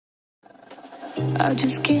I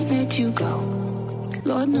just can't let you go.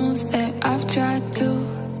 Lord knows that I've tried to.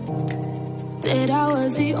 Said I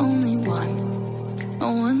was the only one.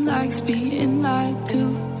 No one likes being lied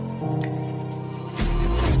to.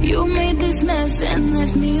 You made this mess and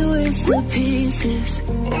left me with the pieces.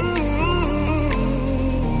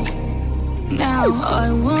 Now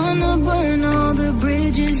I wanna burn all the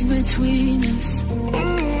bridges between us.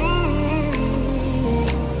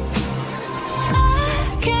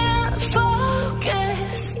 I can't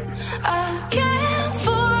focus, I can't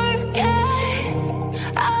forget.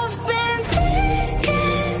 I've been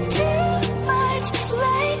thinking too much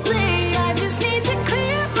lately. I just need to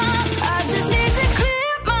clear my head. I just need to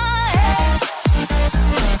clear my head.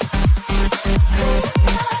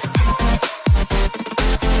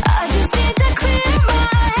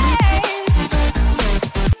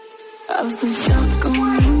 I've been stuck on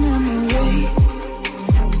a memory,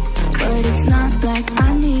 but it's not like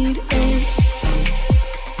I need it.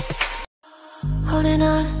 Holding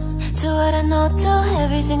on to what I know, to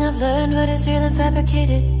everything I've learned. What is real and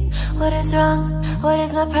fabricated? What is wrong? What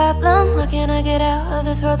is my problem? How can I get out of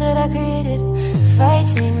this world that I created?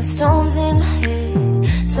 Fighting the storms in my head.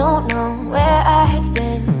 Don't know where I have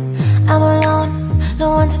been. I'm alone,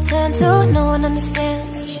 no one to turn to. No one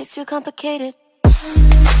understands, shit's too complicated.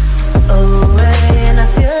 Away, and I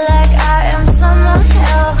feel like I am someone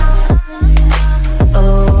else.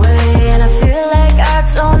 Away, and I feel like I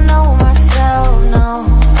don't know myself, no.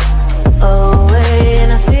 Away,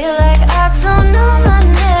 and I feel like I don't know my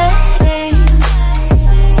name.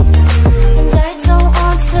 And I don't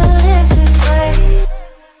want to live this way.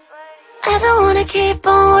 I don't wanna keep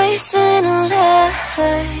on wasting a life.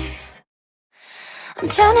 I'm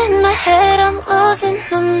drowning in my head, I'm losing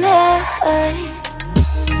the mind.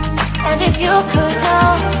 And if you could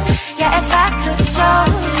know, yeah, if I could show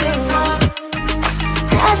you,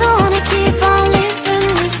 I don't wanna keep on living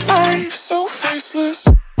this life so faceless.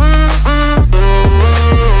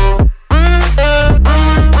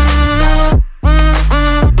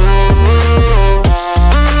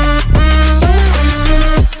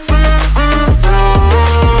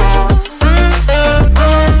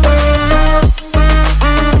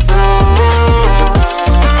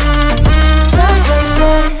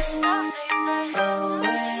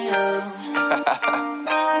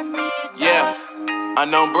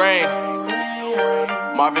 Unknown Brain,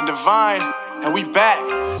 Marvin Divine, and we back.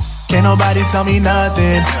 Can't nobody tell me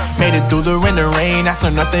nothing. Made it through the rain, I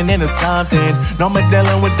turned nothing into something. No more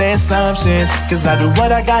dealing with their assumptions, cause I do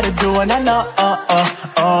what I gotta do and I know,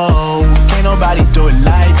 can't nobody do it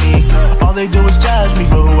like me. All they do is judge me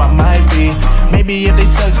for who I might be. Maybe if they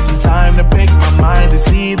took some time to pick my mind, to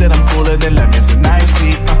see that I'm cooler than lemons and iced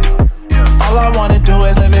tea. All I wanna do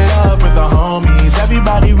is live it up with the homies.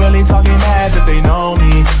 Everybody really talking as if they know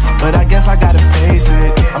me, but I guess I gotta face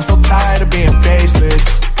it. I'm so tired of being faceless.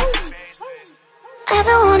 I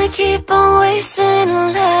don't wanna keep on wasting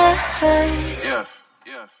a life.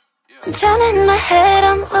 I'm drowning in my head,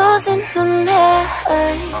 I'm losing the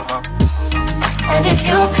mind. And if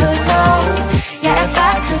you could know, yeah, if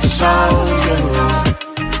I could show you,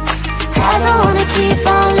 I don't wanna keep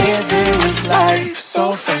on living this life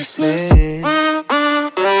so faceless.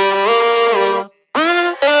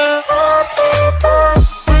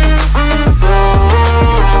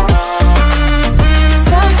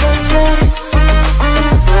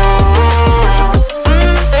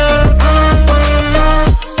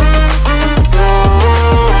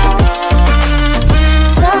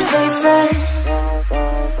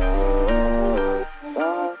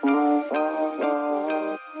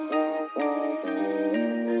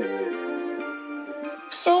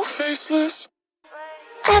 So faceless.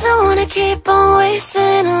 I don't wanna keep on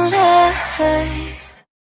wasting a life.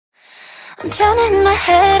 I'm drowning in my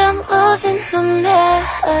head, I'm losing the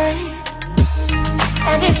mind.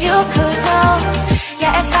 And if you could know,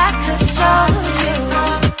 yeah, if I could show you,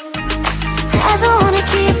 I don't wanna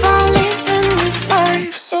keep on living this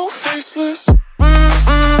life so faceless.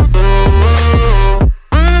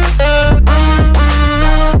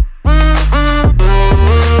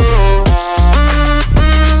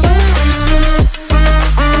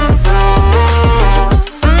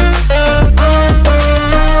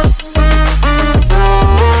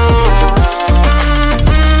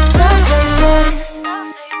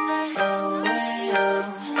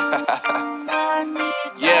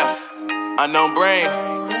 Unknown Brain,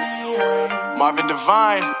 Marvin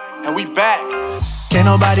Divine, and we back. Can't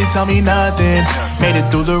nobody tell me nothing. Made it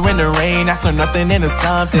through the rain, I turned nothing into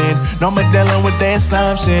something. No more dealing with their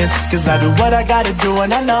assumptions, cause I do what I gotta do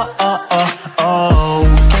and I know,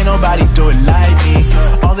 can't nobody do it like me.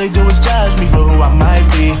 All they do is judge me for who I might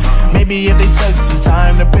be. Maybe Maybe if they took some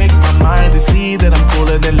time to pick my mind and see that I'm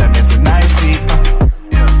cooler than lemons and iced tea.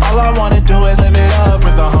 All I wanna do is live it up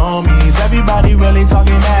with the homies. Everybody really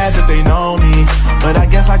talking as if they know me, but I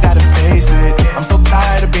guess I gotta face it. I'm so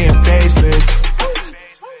tired of being faceless.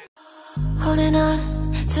 Holding on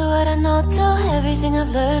to what I know, to everything I've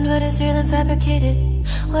learned. What is real and fabricated?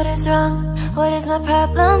 What is wrong? What is my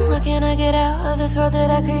problem? How can I get out of this world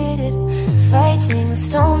that I created? Fighting the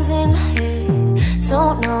storms in my head.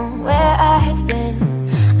 Don't know where I have been.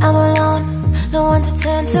 I'm alone, no one to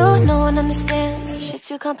turn to. No one understands, shit's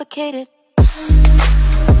too complicated.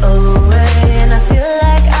 Away, and I feel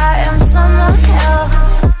like I am someone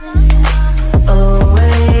else.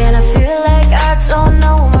 Away, and I feel like I don't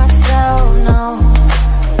know myself, no.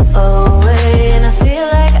 Away, and I feel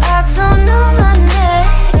like I don't know my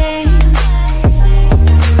name.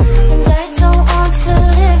 And I don't want to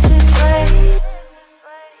live this way.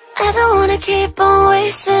 I don't wanna keep on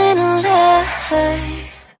wasting a life.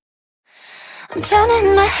 I'm drowning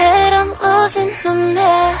in my head, I'm losing the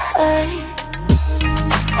mind.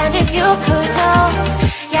 And if you could know,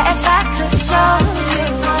 yeah, if I could show you,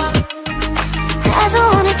 I don't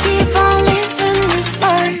wanna keep on living this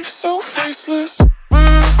life so faceless.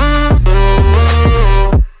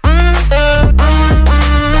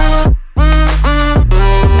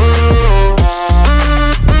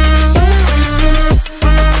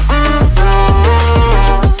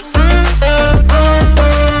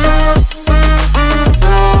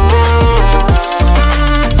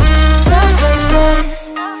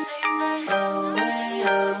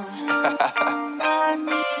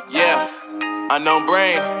 Unknown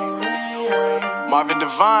Brain, Marvin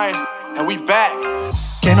Divine, and we back.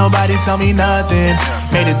 Can't nobody tell me nothing.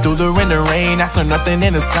 Made it through the rain and rain, I turn nothing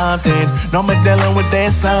into something. No more dealing with their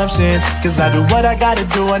assumptions, cause I do what I gotta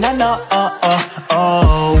do and I know,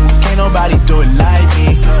 can't nobody do it like me.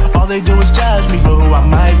 All they do is judge me for who I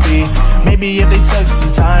might be. Maybe if they took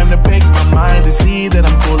some time to pick my mind and see that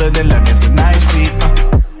I'm cooler than lemons and iced tea.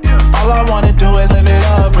 All I wanna do is live it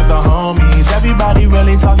up with the homies. Everybody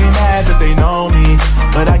really talking as if they know me,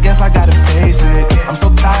 but I guess I gotta face it. I'm so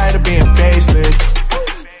tired of being faceless.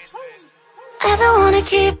 I don't wanna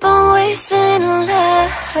keep on wasting a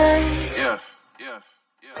life.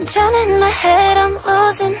 I'm drowning in my head, I'm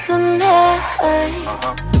losing the mind.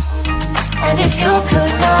 And if you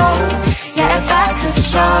could know, yeah, if I could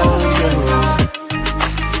show you,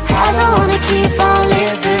 I don't wanna keep on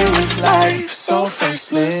living this life so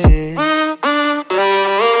faceless.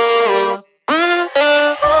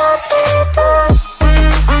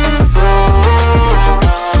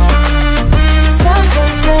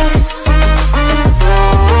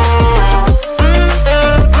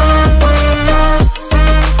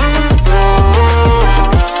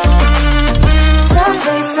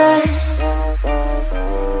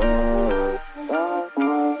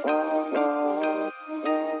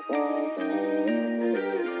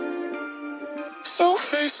 So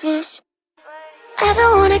faceless. I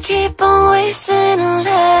don't wanna keep on wasting a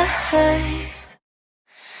life.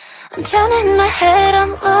 I'm drowning in my head,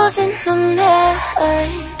 I'm losing the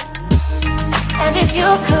mind. And if you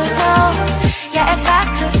could know, yeah, if I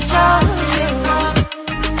could show you,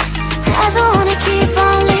 I don't wanna keep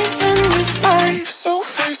on living this life so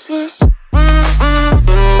faceless.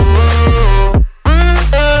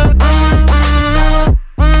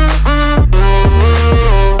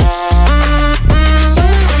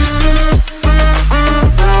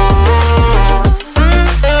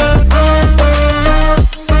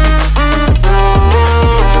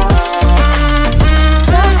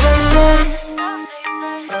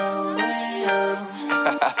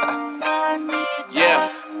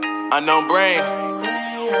 Unknown Brain,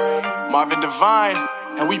 Marvin Divine,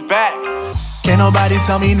 and we back. Can't nobody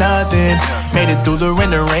tell me nothing. Made it through the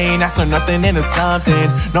rain and rain, I turn nothing into something.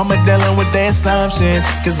 No more dealing with their assumptions,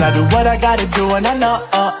 cause I do what I gotta do and I know,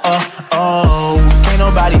 can't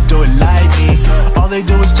nobody do it like me. All they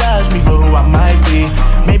do is judge me for who I might be.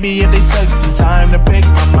 Maybe if they took some time to pick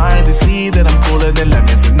my mind and see that I'm cooler than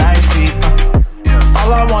lemons and iced tea.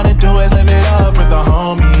 All I wanna do is live it up with the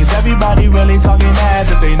homies. Everybody really talking as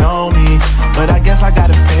if they know me, but I guess I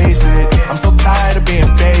gotta face it. I'm so tired of being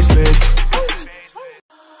faceless.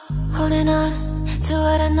 Holding on to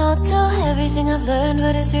what I know, to everything I've learned.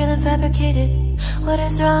 What is real and fabricated? What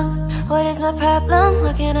is wrong? What is my problem?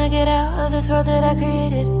 How can I get out of this world that I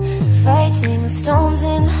created? Fighting the storms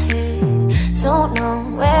in my head. Don't know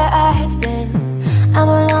where I have been. I'm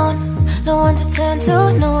alone, no one to turn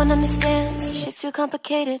to. No one understands, shit's too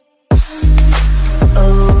complicated.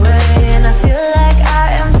 Away, and I feel like I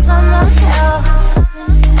am someone else.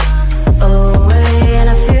 Away, and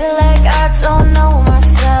I feel like I don't know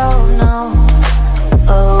myself, no.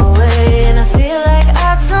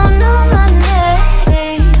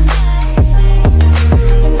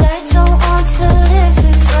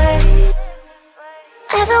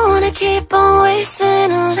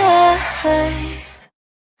 chasing a light.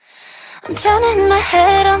 I'm drowning my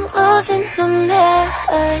head, I'm losing the mind.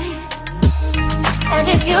 And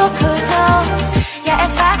if you could know, yeah,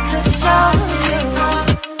 if I